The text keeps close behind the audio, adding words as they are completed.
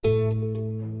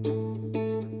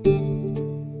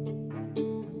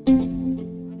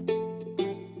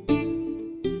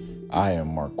I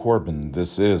am Mark Corbin.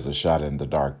 This is a Shot in the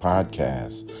Dark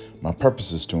podcast. My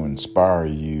purpose is to inspire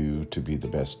you to be the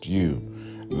best you.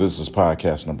 This is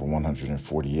podcast number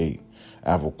 148.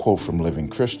 I have a quote from Living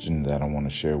Christian that I want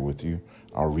to share with you.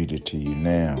 I'll read it to you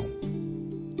now.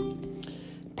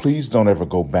 Please don't ever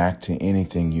go back to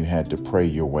anything you had to pray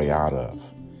your way out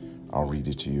of. I'll read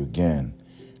it to you again.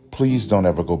 Please don't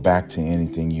ever go back to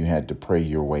anything you had to pray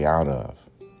your way out of.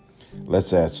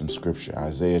 Let's add some scripture.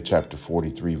 Isaiah chapter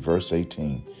 43, verse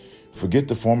 18. Forget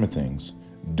the former things.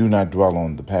 Do not dwell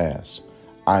on the past.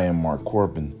 I am Mark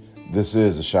Corbin. This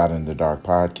is a Shot in the Dark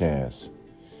podcast.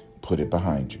 Put it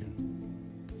behind you.